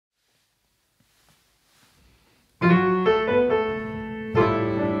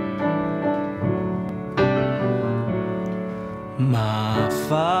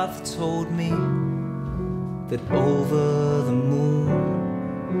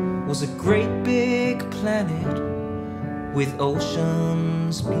was a great big planet with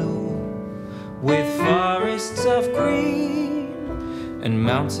oceans blue, with forests of green and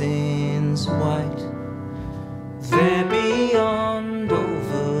mountains white. There beyond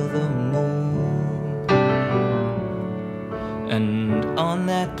over the moon. And on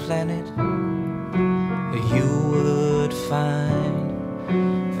that planet you would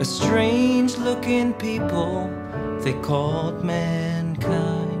find a strange looking people they called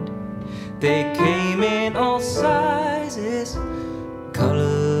mankind. They came in all sizes,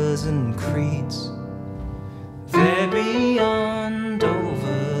 colors and creeds. There beyond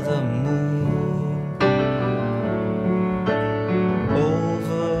over the moon.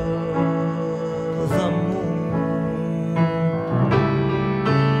 Over the moon.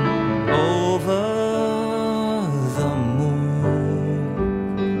 Over the moon.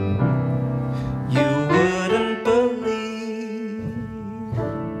 You wouldn't believe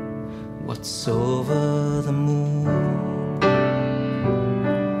what's over the moon.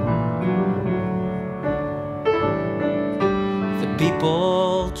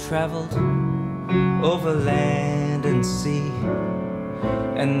 People traveled over land and sea,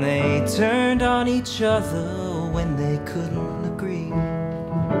 and they turned on each other when they couldn't agree.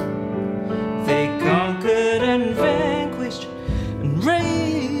 They conquered and vanquished and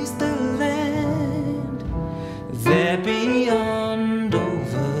raised the land. There beyond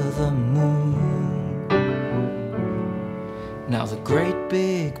over the moon. Now the great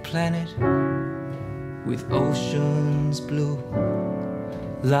big planet with oceans blue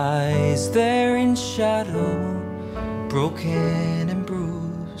lies there in shadow, broken and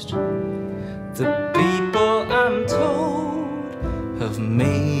bruised. The people, I'm told, have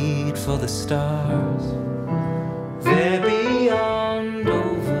made for the stars. They're beyond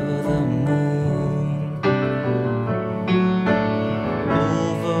over the moon.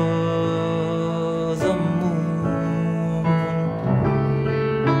 Over the moon.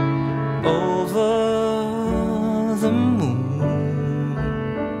 Over the moon.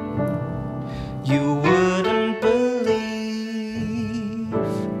 You wouldn't believe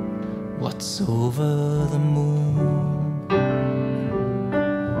what's over the moon.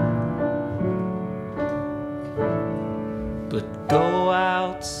 But go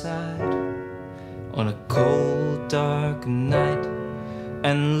outside on a cold, dark night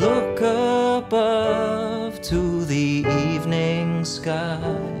and look above to the evening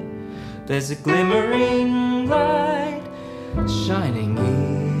sky. There's a glimmering light shining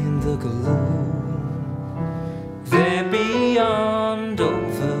in the gloom. There beyond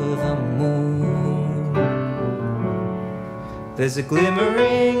over the moon. There's a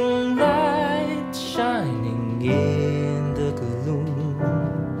glimmering light shining in